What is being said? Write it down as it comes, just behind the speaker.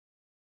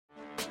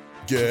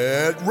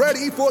Get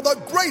ready for the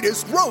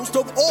greatest roast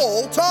of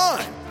all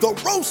time, the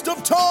Roast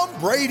of Tom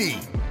Brady,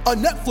 a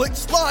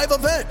Netflix live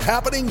event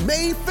happening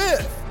May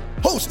 5th.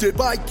 Hosted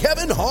by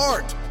Kevin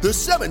Hart, the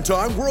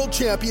 7-time world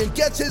champion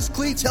gets his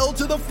cleats held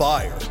to the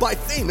fire by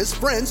famous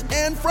friends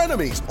and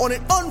frenemies on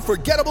an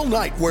unforgettable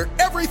night where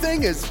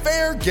everything is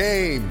fair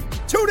game.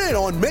 Tune in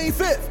on May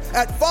 5th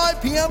at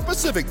 5 p.m.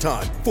 Pacific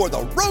time for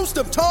the Roast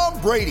of Tom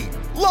Brady,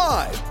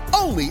 live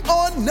only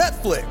on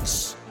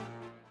Netflix.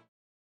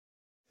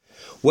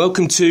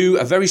 Welcome to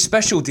a very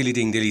special Dilly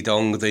Ding Dilly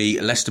Dong, the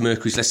Leicester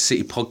Mercury's Leicester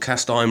City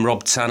podcast. I'm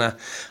Rob Tanner.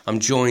 I'm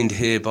joined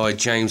here by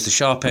James the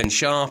Sharp End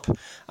Sharp,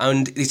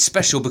 and it's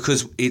special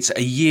because it's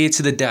a year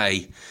to the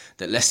day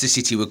that Leicester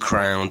City were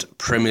crowned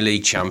Premier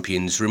League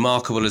champions.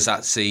 Remarkable as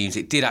that seems,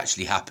 it did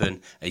actually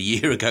happen a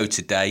year ago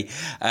today.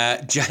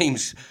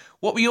 James,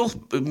 what were your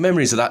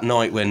memories of that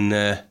night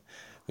when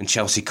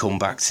Chelsea come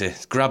back to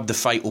grab the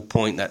fatal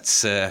point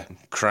that's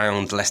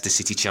crowned Leicester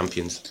City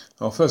champions?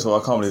 Well, first of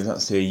all, I can't believe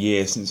that's a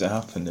year since it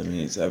happened. I mean,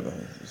 it's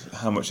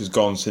how much has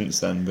gone since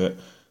then, but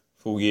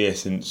full year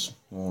since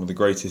one of the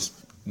greatest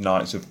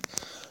nights of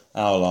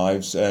our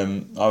lives.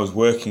 I was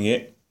working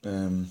it.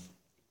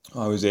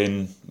 I was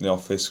in the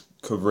office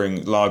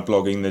covering, live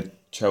blogging the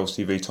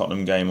Chelsea v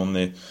Tottenham game on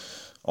the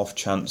off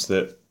chance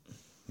that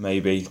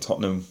maybe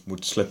Tottenham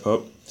would slip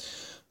up.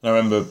 And I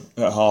remember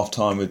at half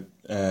time with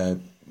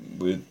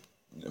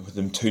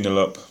them 2-0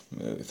 up,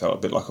 it felt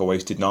a bit like a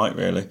wasted night,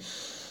 really.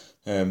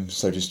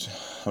 So just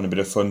having a bit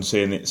of fun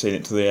seeing it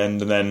to the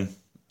end, and then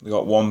we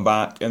got one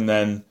back, and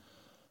then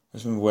I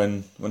just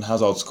remember when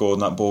Hazard scored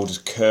and that ball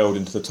just curled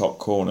into the top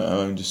corner,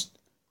 and just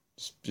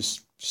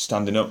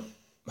standing up,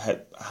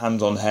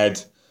 hands on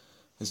head,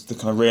 as the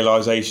kind of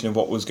realisation of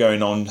what was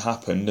going on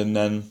happened, and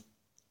then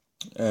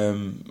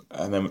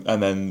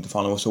the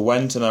final whistle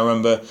went, and I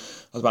remember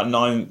I was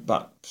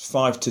about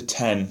 5 to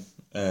 10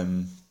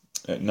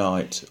 at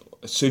night.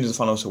 As soon as the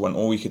final whistle went,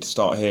 all we could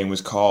start hearing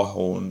was car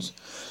horns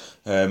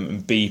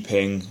and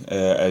beeping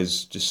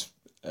as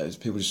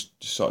people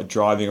just started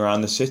driving around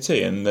the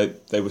city, and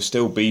they were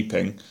still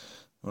beeping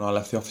when I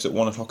left the office at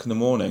 1 o'clock in the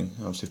morning.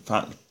 Obviously,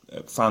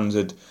 fans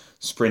had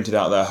sprinted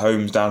out of their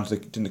homes down to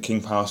the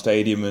King Power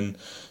Stadium, and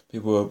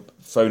people were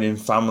phoning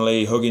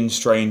family, hugging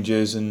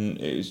strangers, and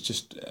it was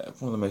just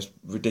one of the most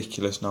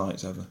ridiculous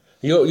nights ever.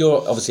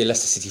 You're obviously a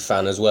Leicester City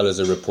fan as well as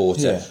a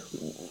reporter. Yeah.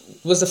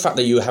 Was the fact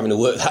that you were having to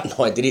work that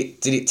night, did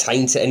it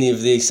taint any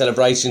of the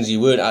celebrations? You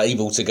weren't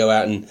able to go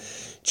out and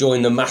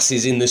join the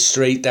masses in the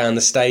street down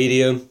the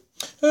stadium?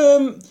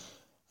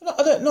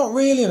 Not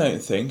really, I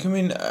don't think. I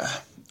mean,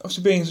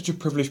 obviously being in such a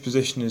privileged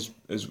position as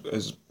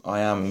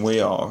I am and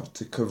we are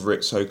to cover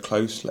it so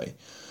closely,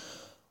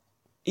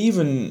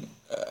 even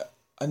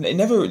and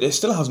it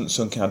still hasn't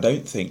sunk in, I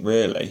don't think,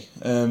 really.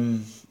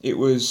 It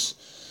was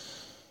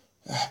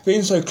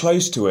being so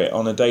close to it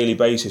on a daily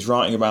basis,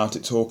 writing about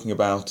it, talking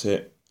about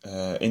it,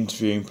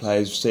 interviewing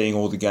players, seeing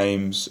all the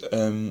games.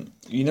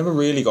 You never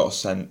really got a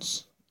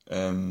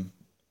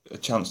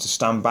chance to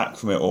stand back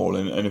from it all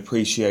and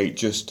appreciate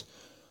just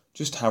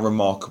how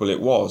remarkable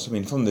it was. I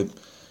mean, from the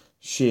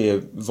sheer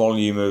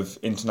volume of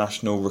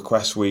international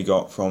requests we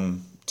got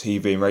from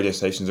TV and radio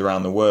stations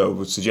around the world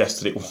would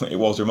suggest that it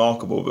was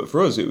remarkable. But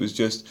for us, it was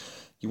just,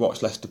 you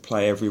watch Leicester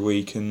play every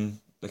week and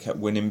they kept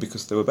winning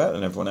because they were better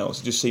than everyone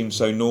else. It just seemed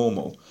so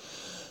normal.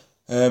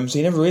 So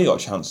you never really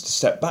got a chance to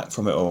step back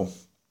from it all.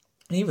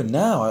 And even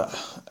now,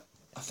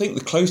 I think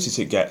the closest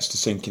it gets to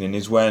sinking in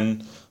is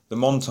when the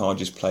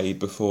montage is played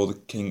before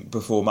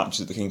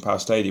matches at the King Power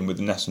Stadium with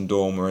the Ness and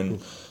Dormer,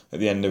 and at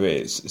the end of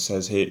it, it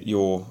says here,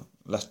 your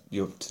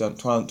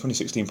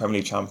 2016 Premier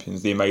League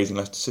champions, the amazing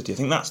Leicester City. I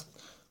think that's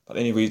about the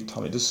only reason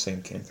time it does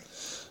sink in.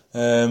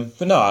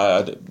 But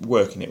no,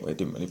 working it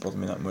didn't really bother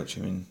me that much.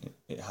 I mean,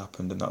 it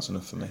happened, and that's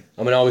enough for me.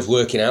 I mean, I was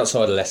working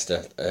outside of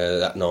Leicester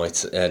that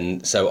night,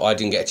 and so I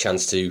didn't get a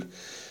chance to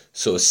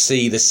sort of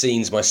see the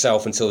scenes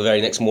myself until the very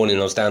next morning.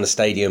 I was down the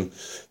stadium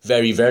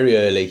very, very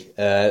early,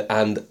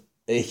 and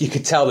you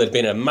could tell there'd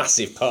been a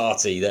massive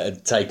party that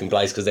had taken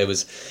place because there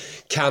was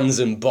cans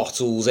and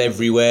bottles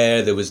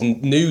everywhere. There was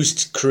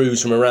news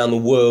crews from around the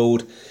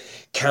world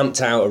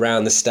camped out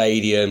around the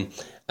stadium.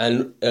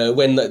 And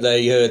when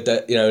they heard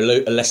that,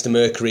 a Leicester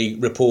Mercury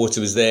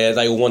reporter was there,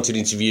 they all wanted to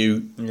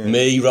interview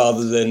me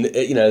rather than,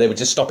 they were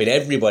just stopping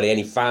everybody,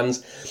 any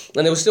fans.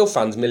 And there were still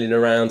fans milling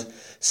around,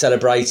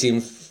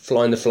 celebrating,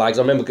 flying the flags.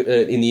 I remember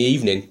in the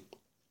evening,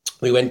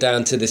 we went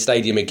down to the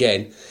stadium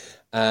again.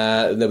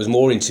 There was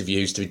more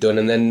interviews to be done,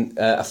 and then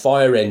a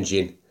fire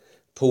engine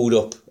pulled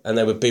up, and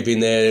they were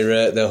bibbing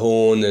their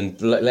horn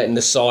and letting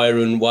the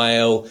siren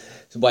wail,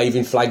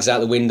 waving flags out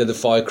the window. The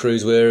fire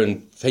crews were,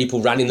 and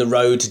people ran in the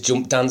road to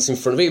jump dance in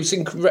front of it. It was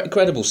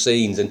incredible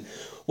scenes, and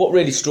what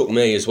really struck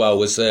me as well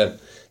was that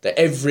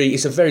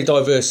it's a very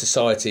diverse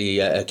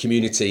society,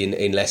 community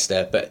in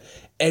Leicester, but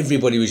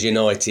everybody was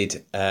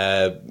united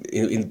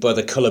by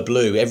the colour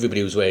blue.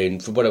 Everybody was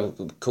wearing, from whatever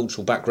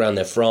cultural background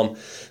they're from,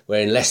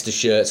 wearing Leicester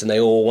shirts, and they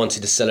all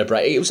wanted to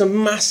celebrate. It was a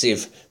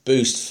massive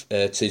boost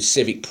to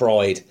civic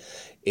pride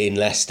in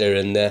Leicester,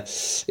 and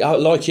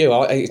like you,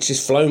 it's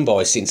just flown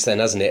by since then,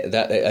 hasn't it?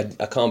 That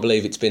I can't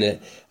believe it's been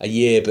a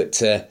year, but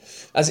do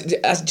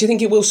you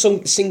think it will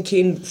sink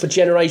in for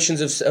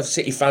generations of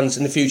City fans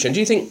in the future? And do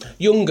you think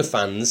younger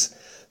fans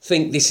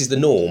think this is the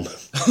norm?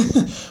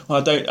 Well,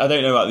 I don't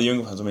know about the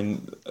younger fans. I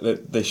mean,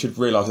 they should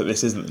realise that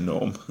this isn't the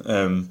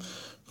norm.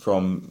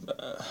 From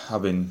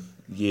having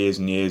years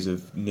and years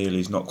of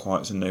nearly's, not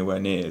quite, and nowhere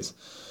nears.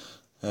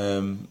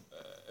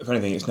 If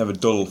anything, it's never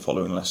dull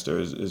following Leicester,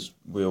 as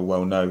we all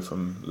well know,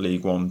 from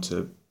League One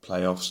to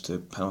playoffs to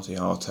penalty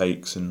hard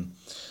takes and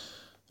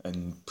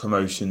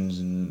promotions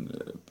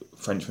and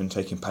Frenchmen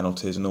taking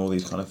penalties and all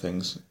these kind of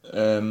things.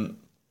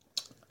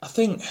 I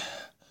think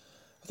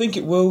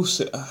it will.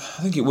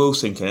 I think it will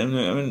sink in.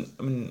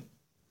 I mean,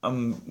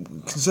 I'm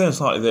concerned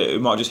slightly that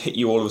it might just hit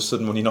you all of a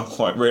sudden when you're not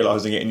quite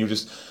realising it, and you'll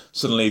just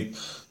suddenly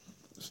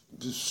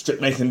strip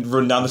naked and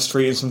run down the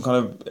street in some kind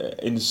of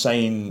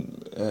insane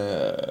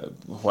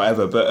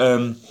whatever.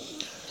 But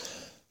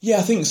yeah,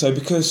 I think so,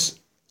 because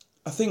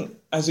I think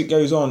as it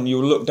goes on,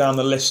 you'll look down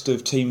the list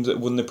of teams that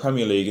won the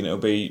Premier League, and it'll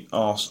be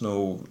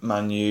Arsenal,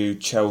 Man U,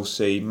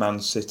 Chelsea, Man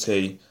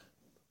City.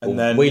 And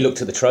then we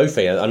looked at the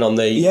trophy, and on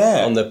the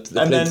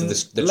plinth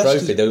of the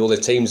trophy, all the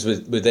teams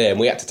were there, and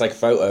we had to take a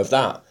photo of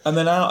that. And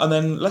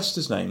then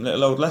Leicester's name,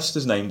 little old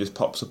Leicester's name, just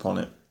pops up on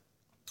it.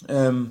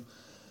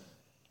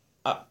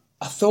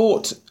 I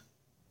thought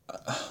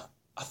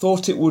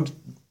it would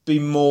be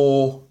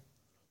more.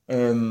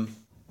 I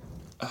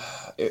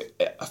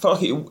felt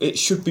like it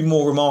should be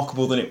more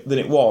remarkable than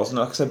it was, and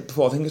like I said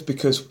before, I think it's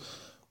because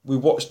we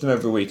watched them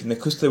every week, and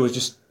because they were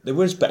just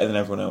better than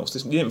everyone else.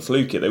 You didn't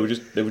fluke it; they were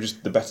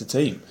just the better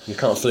team. You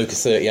can't fluke a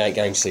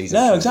 38-game season.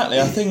 No, exactly.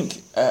 I think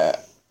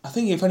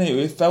if anything,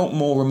 it felt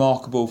more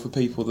remarkable for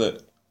people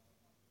that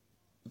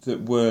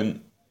were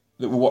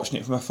watching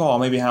it from afar.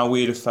 Maybe how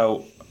we'd have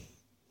felt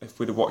if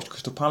we'd have watched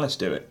Crystal Palace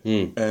do it.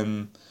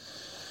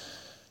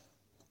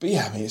 But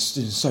yeah, I mean, it's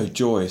so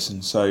joyous,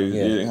 and so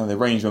the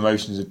range of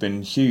emotions have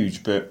been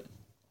huge. But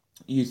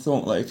you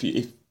thought, like,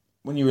 if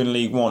when you were in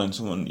League One and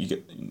someone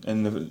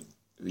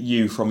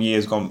you from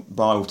years gone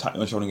by will tap you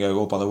on the shoulder and go,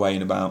 oh, by the way,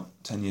 in about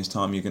 10 years'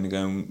 time you're going to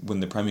go and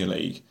win the Premier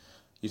League,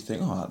 you'd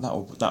think, oh,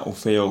 that will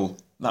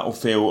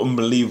feel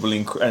unbelievable,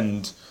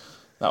 and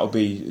that will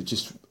be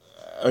just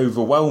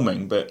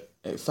overwhelming. But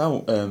it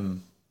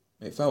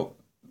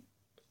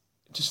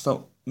just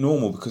felt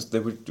normal, because they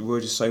were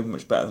just so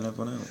much better than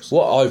everyone else.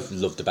 What I've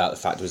loved about the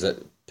fact was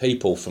that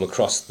people from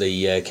across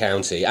the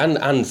county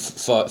and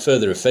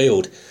further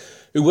afield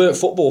who weren't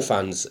football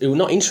fans, who were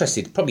not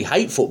interested, probably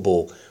hate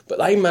football, but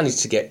they managed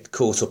to get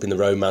caught up in the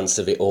romance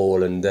of it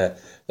all, and they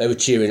were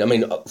cheering. I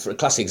mean, for a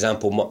classic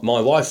example, my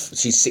wife,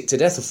 she's sick to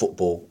death of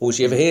football. All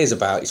she ever hears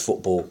about is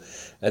football.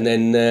 And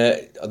then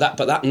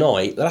that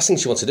night, the last thing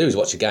she wants to do is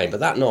watch a game,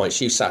 but that night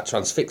she sat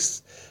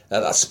transfixed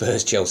at that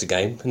Spurs-Chelsea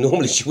game.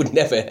 Normally she would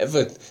never,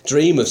 ever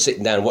dream of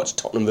sitting down and watch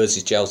Tottenham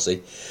versus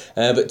Chelsea.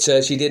 But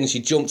she did, and she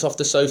jumped off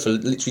the sofa,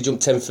 literally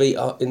jumped 10 feet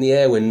in the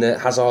air when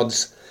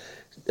Hazard's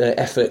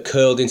effort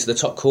curled into the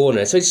top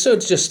corner. So it's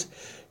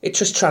it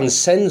just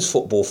transcends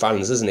football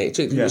fans, doesn't it?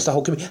 It's the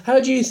whole community.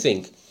 How do you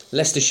think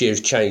Leicestershire has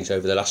changed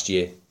over the last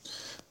year?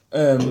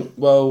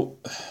 Well,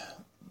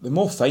 they're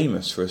more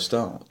famous for a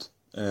start.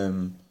 I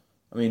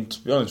mean, to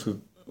be honest, we've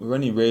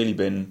only really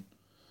been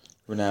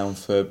renowned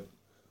for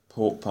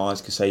pork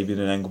pies, Kasabian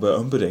and Engelbert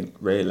Humperdinck,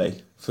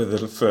 really, for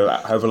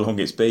however long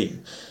it's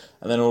been.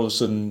 And then all of a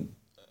sudden,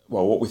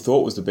 well, what we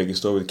thought was the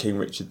biggest story with King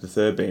Richard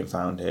III being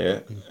found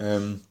here,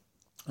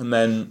 and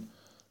then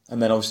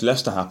obviously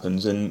Leicester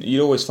happens, and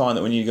you'd always find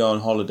that when you go on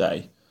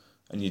holiday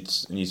and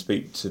you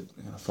speak to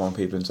foreign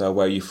people and say, oh,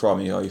 where are you from?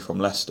 You go, are you from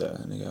Leicester?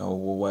 And you go, oh,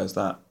 well, where's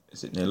that?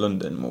 Is it near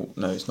London? Well,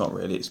 no, it's not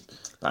really. It's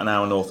about an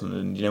hour north of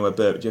London. You know where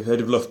Birmingham? You've heard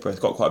of Loughborough? It's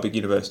got quite a big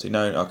university.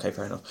 No, okay,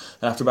 fair enough.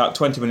 And after about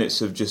 20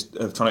 minutes of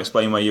trying to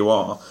explain where you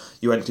are,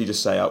 you actually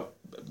just say, oh,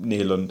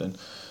 near London.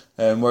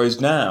 Whereas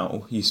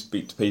now you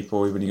speak to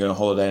people when you go on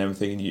holiday and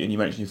everything, and you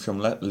mention you're from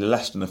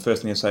Leicester, and the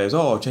first thing they say is,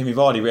 "Oh, Jamie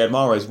Vardy, Riyad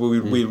Mahrez.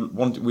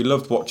 We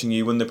loved watching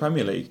you win the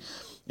Premier League."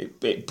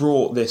 It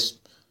brought this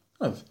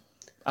kind of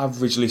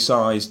averagely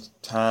sized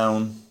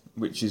town,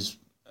 which has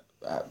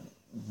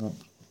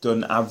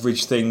done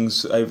average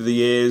things over the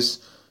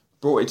years,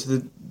 brought it to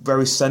the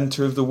very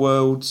centre of the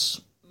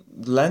world's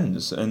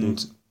lens,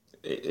 and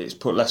it's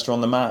put Leicester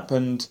on the map,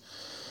 and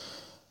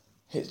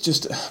it's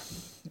just.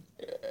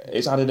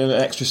 It's added an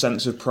extra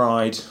sense of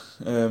pride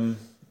to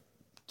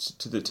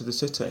the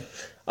city.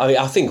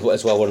 I think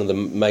as well, one of the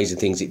amazing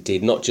things it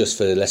did, not just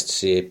for the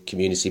Leicestershire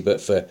community,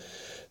 but for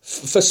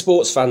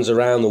sports fans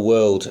around the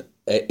world,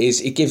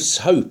 is it gives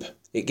hope.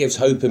 It gives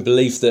hope and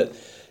belief that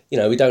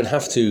we don't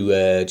have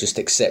to just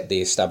accept the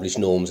established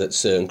norms that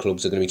certain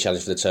clubs are going to be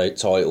challenged for the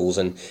titles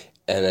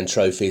and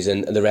trophies,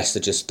 and the rest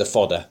are just the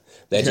fodder.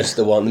 They're just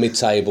the one.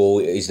 Mid-table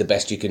is the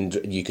best you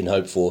can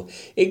hope for.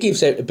 It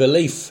gives a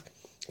belief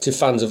to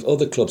fans of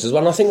other clubs as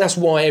well. And I think that's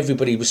why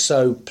everybody was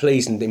so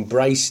pleased and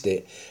embraced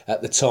it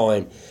at the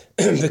time.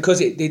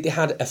 because it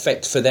had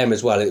effect for them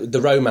as well.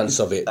 The romance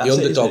of it, the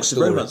underdog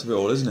story, the romance of it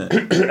all, isn't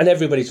it? And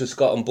everybody just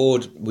got on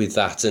board with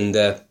that, and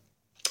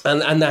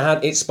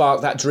it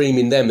sparked that dream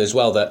in them as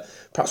well that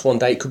perhaps one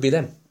day it could be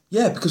them.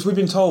 Yeah, because we've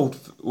been told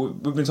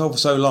for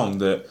so long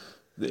that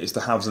it's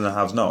the haves and the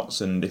have-nots,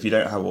 and if you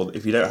don't have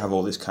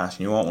all this cash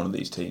and you aren't one of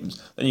these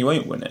teams, then you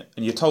won't win it.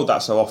 And you're told that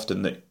so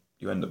often that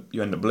you end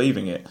up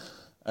believing it.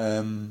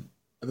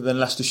 But then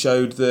Leicester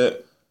showed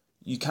that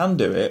you can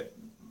do it,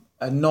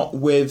 and not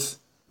with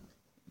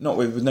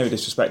no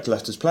disrespect to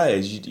Leicester's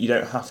players. You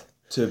don't have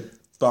to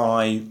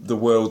buy the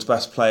world's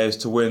best players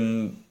to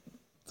win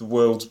the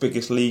world's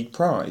biggest league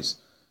prize.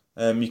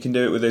 You can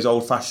do it with those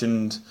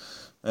old-fashioned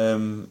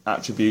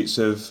attributes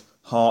of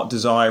heart,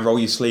 desire, roll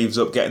your sleeves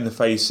up, get in the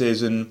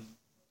faces. And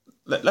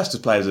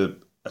Leicester's players are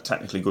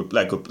technically good.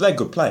 They're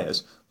good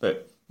players,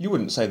 but you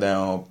wouldn't say they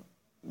are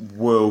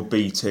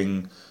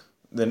world-beating.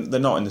 They're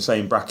not in the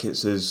same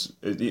brackets as,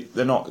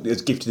 they're not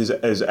as gifted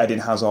as Eden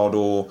Hazard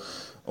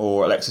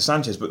or Alexis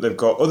Sanchez, but they've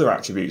got other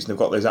attributes, and they've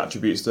got those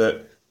attributes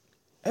that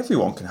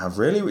everyone can have,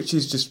 really, which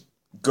is just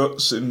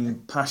guts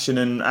and passion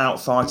and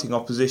out-fighting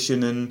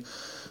opposition and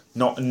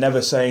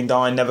never saying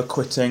die, never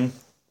quitting.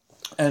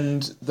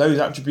 And those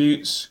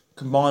attributes,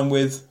 combined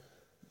with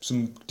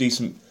some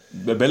decent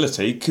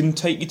ability, can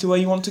take you to where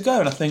you want to go.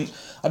 And I think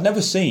I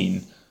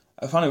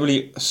found it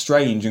really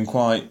strange and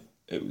quite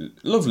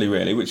lovely,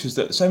 really, which is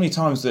that so many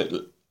times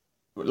that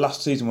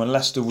last season when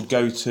Leicester would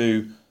go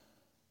to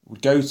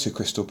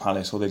Crystal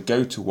Palace or they'd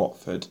go to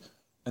Watford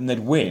and they'd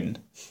win,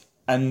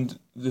 and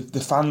the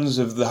fans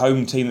of the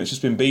home team that's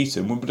just been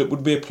beaten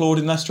would be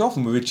applauding Leicester off,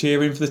 and we were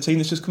cheering for the team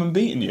that's just come and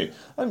beaten you.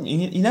 I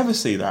mean, you never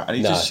see that, and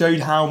it just showed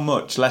how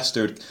much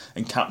Leicester had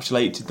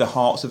encapsulated the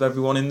hearts of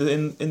everyone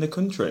in the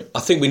country. I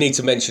think we need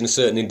to mention a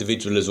certain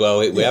individual as well.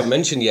 We haven't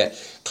mentioned yet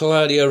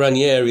Claudio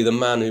Ranieri, the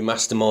man who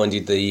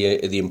masterminded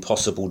the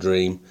impossible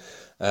dream.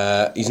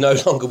 He's no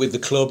longer with the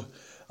club.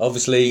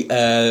 Obviously,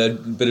 a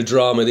bit of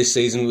drama this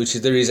season, which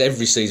there is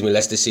every season with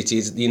Leicester City.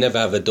 You never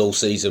have a dull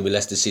season with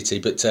Leicester City,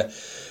 but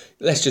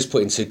let's just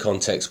put into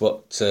context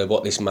what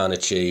this man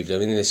achieved. I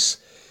mean,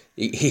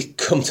 he'd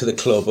come to the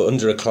club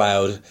under a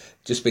cloud,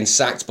 just been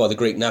sacked by the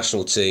Greek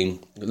national team.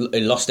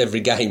 He lost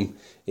every game.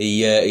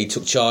 He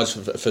took charge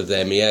for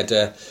them. He had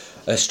a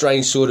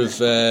strange sort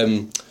of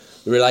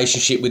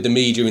relationship with the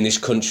media in this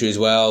country as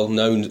well,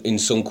 known in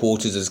some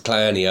quarters as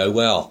Clanio.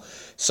 Well,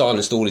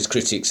 silenced all his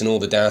critics and all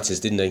the doubters,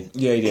 didn't he?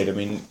 Yeah, he did. I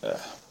mean,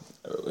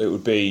 it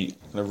would be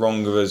kind of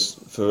wrong of us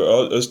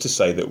for us to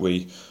say that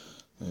we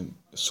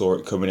saw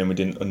it coming and we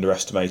didn't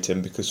underestimate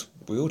him, because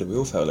we all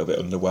felt a little bit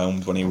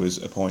underwhelmed when he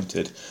was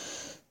appointed.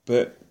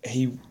 But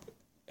he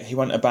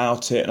went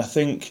about it, and I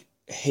think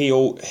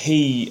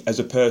he as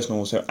a person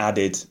also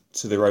added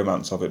to the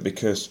romance of it,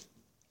 because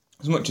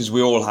as much as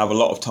we all have a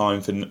lot of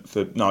time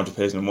for Nigel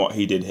Pearson and what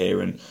he did here,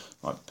 and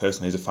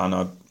personally as a fan,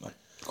 I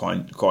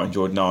quite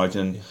enjoyed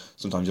Nigel, and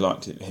sometimes you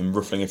liked him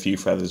ruffling a few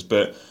feathers,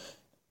 but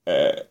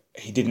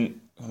he didn't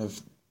kind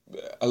of.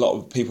 A lot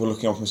of people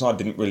looking on from the side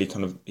didn't really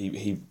kind of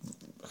he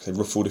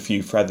ruffled a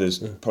few feathers,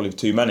 probably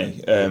too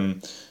many.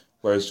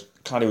 Whereas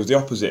Claudio was the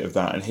opposite of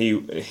that, and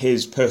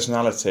his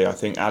personality, I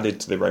think, added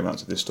to the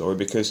romance of this story,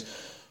 because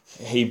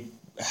he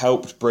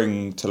helped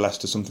bring to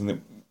Leicester something that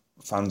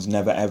fans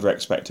never ever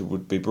expected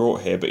would be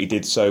brought here, but he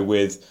did so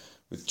with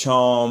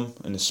charm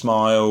and a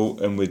smile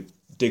and with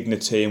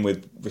dignity and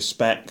with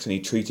respect, and he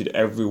treated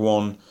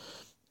everyone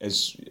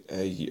as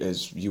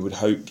you would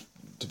hope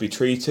to be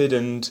treated,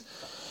 and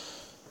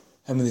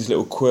with these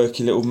little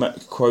quirky little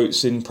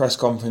quotes in press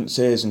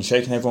conferences and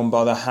shaking everyone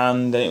by the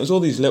hand, and it was all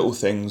these little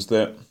things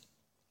that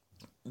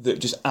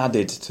just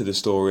added to the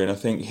story. And I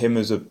think him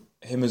as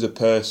a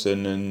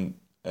person,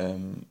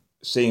 and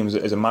seeing him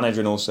as a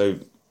manager, and also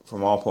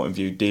from our point of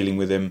view, dealing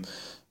with him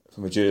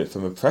from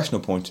a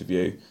professional point of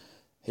view,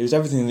 he was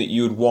everything that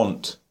you would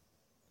want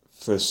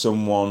for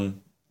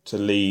someone to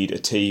lead a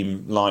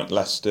team like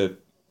Leicester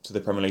to the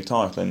Premier League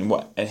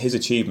title. And his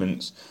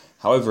achievements,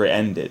 however it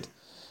ended,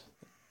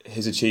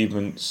 his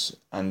achievements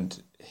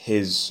and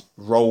his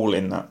role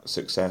in that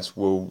success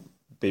will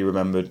be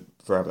remembered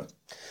forever.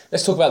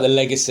 Let's talk about the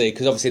legacy,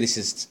 because obviously this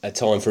is a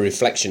time for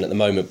reflection at the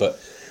moment, but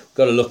we've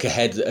got to look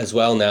ahead as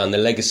well now, and the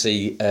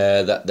legacy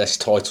that this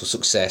title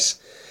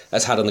success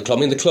has had on the club.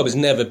 I mean, the club has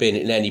never been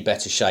in any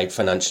better shape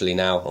financially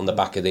now on the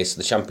back of this.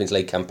 The Champions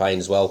League campaign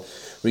as well,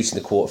 reaching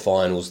the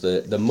quarterfinals,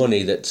 the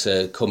money that's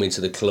come into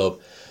the club.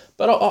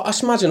 But I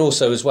imagine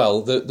also as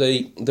well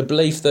the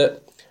belief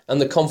that and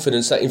the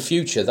confidence that in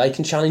future they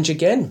can challenge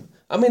again.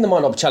 I mean, they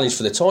might not challenge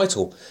for the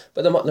title,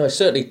 but they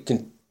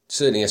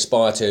certainly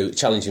aspire to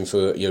challenging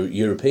for your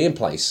European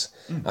place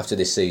after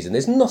this season.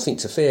 There's nothing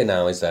to fear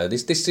now, is there?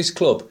 This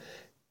club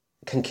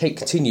can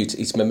continue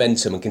its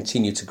momentum and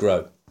continue to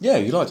grow. Yeah,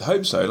 you'd like to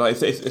hope so.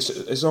 Like if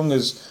as long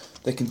as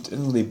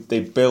they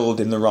build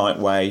in the right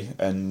way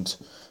and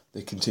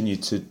they continue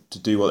to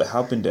do what they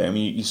have been doing. I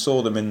mean, you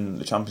saw them in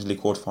the Champions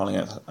League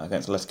quarter-final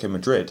against Atletico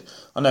Madrid.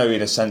 I know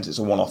in a sense it's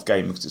a one-off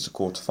game because it's a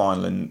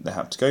quarter-final and they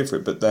have to go for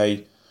it, but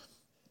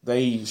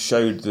they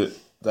showed that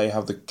they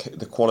have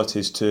the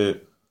qualities to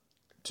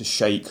to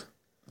shake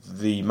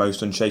the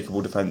most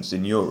unshakable defence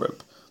in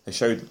Europe. They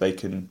showed that they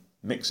can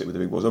mix it with the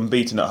big boys.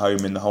 Unbeaten at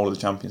home in the whole of the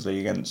Champions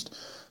League against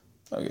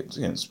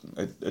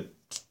a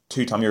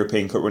two-time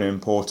European Cup winner in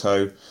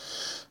Porto.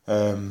 Like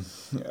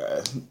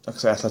I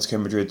say,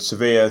 Atletico Madrid,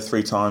 Sevilla,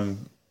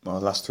 three-time. Well,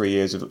 the last 3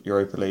 years of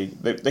Europa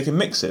League, they can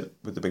mix it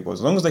with the big boys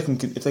as long as they can.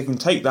 If they can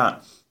take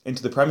that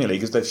into the Premier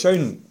League, as they've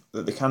shown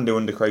that they can do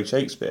under Craig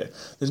Shakespeare,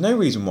 there's no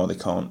reason why they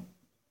can't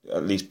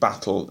at least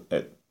battle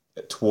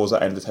towards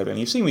that end of the table. And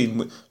you've seen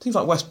teams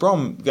like West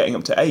Brom getting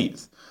up to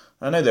 8th.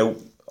 I know they're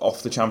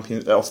off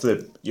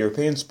the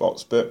European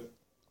spots, but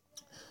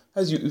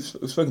as we've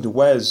spoken to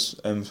Wes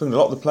and spoken to a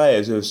lot of the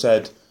players who have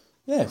said,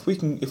 yeah, if we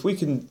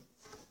can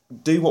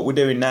do what we're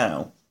doing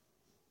now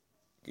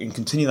and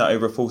continue that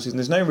over a full season,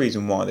 there's no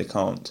reason why they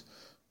can't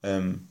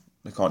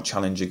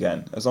challenge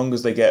again. As long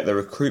as they get their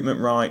recruitment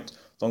right,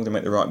 as long as they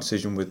make the right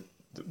decision with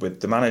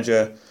the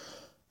manager,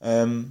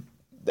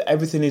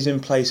 everything is in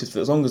place.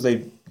 As long as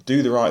they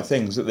do the right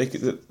things,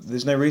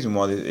 there's no reason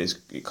why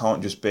it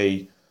can't just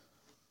be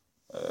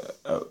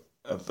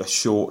a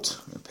short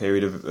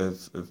period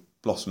of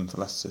blossom for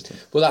Leicester City.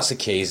 Well, that's the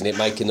key, isn't it?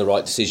 Making the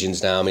right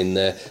decisions now. I mean,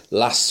 the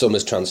last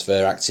summer's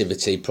transfer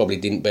activity probably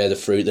didn't bear the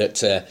fruit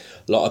that a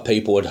lot of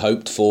people had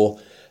hoped for.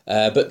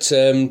 But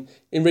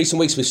in recent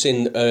weeks, we've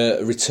seen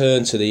a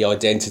return to the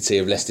identity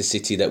of Leicester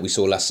City that we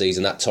saw last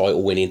season, that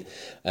title-winning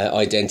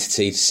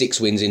identity,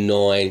 6 wins in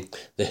 9.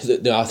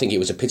 I think it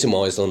was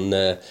epitomised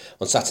on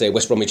Saturday.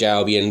 West Bromwich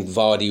Albion,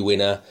 Vardy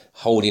winner,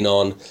 holding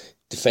on,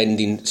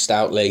 defending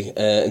stoutly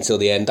until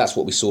the end. That's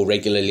what we saw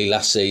regularly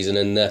last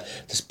season,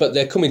 but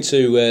they're coming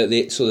to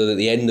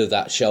the end of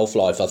that shelf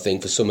life, I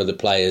think, for some of the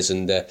players,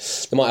 and they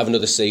might have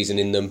another season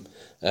in them.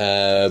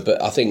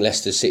 But I think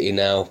Leicester City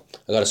now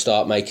have got to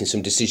start making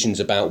some decisions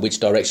about which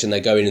direction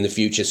they're going in the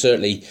future.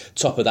 Certainly,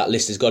 top of that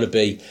list has got to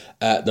be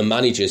the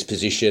manager's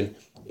position.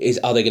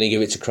 Are they going to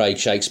give it to Craig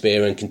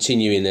Shakespeare and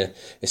continue in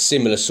a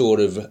similar sort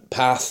of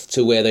path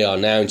to where they are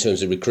now in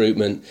terms of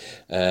recruitment,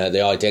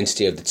 the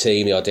identity of the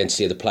team, the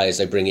identity of the players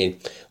they bring in?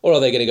 Or are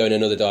they going to go in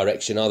another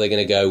direction? Are they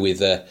going to go with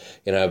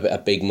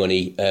a big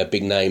money,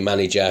 big name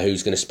manager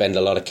who's going to spend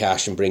a lot of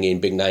cash and bring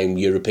in big name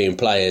European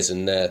players?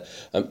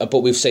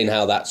 But we've seen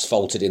how that's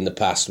faltered in the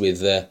past with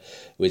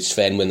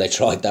Sven when they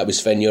tried that with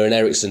Sven-Göran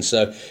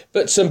Eriksson.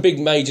 But some big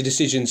major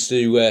decisions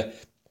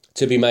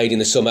to be made in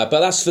the summer,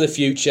 but that's for the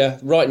future.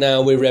 Right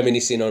now we're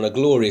reminiscing on a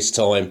glorious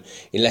time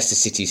in Leicester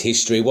City's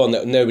history, one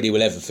that nobody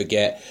will ever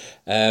forget.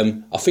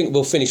 I think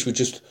we'll finish with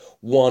just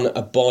one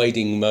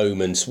abiding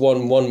moment,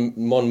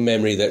 one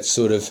memory that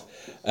sort of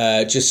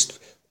just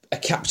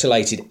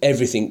encapsulated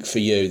everything for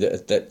you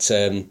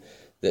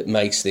that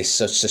makes this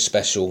such a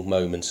special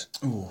moment.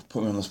 Oh,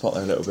 put me on the spot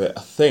there a little bit.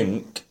 I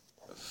think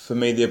for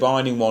me the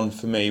abiding one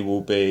for me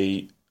will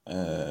be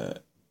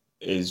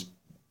is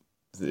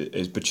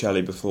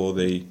Bocelli before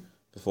the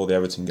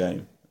Everton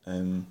game.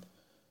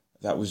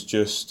 That was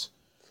just.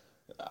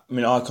 I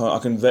mean, I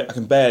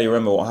can barely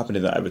remember what happened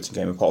in that Everton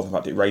game, apart from the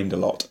fact it rained a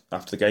lot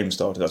after the game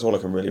started. That's all I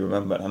can really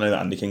remember. I know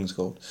that Andy King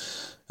scored,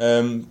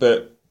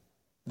 but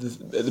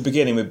at the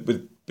beginning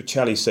with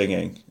Bocelli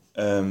singing,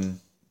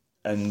 and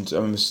I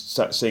remember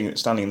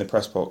standing in the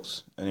press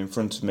box, and in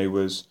front of me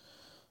was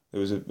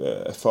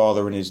a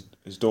father and his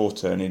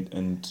daughter,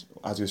 and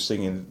as he was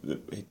singing,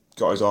 he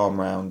got his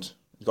arm round.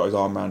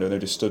 And they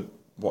just stood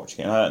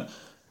watching it.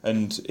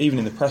 And even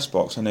in the press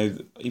box, I know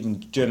that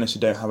even journalists who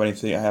don't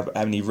have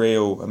any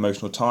real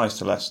emotional ties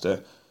to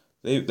Leicester,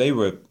 they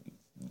were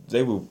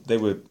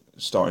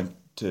starting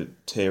to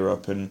tear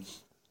up, and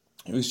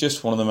it was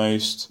just one of the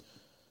most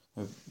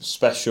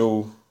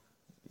special,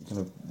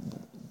 kind of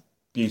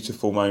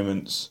beautiful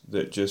moments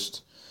that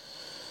just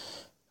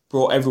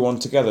brought everyone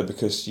together,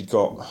 because you'd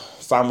got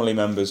family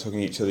members hugging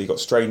each other, you got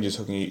strangers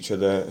hugging each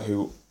other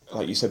who,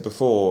 like you said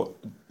before,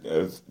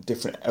 of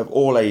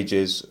all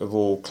ages, of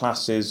all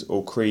classes,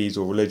 or creeds,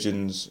 or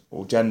religions,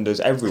 or genders,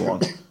 everyone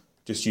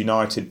just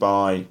united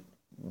by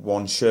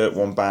one shirt,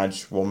 one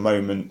badge, one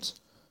moment,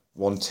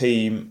 one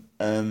team,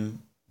 and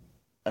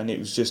it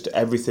was just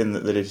everything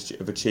that they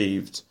have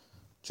achieved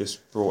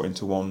just brought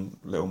into one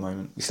little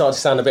moment. You started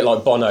to sound a bit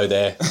like Bono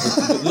there.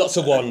 Lots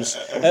of ones.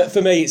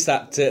 For me, it's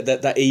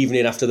that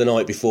evening after the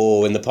night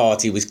before, when the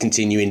party was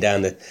continuing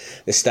down the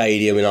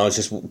stadium, and I was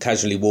just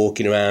casually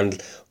walking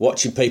around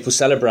watching people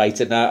celebrate.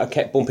 And I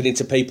kept bumping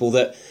into people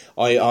that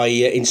I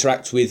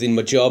interact with in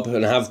my job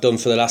and have done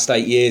for the last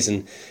 8 years.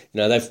 And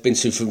they've been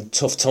through some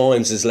tough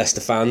times as Leicester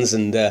fans,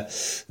 and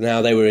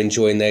now they were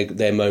enjoying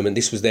their moment.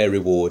 This was their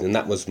reward, and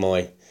that was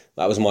my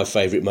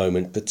favourite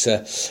moment. But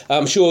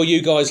I'm sure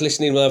you guys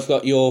listening will have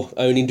got your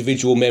own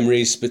individual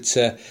memories, but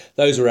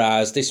those were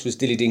ours. This was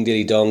Dilly Ding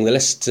Dilly Dong, the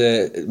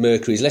Leicester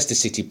Mercury's Leicester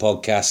City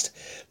podcast,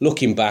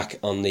 looking back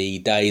on the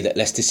day that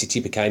Leicester City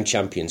became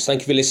champions.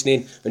 Thank you for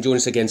listening, and join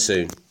us again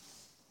soon.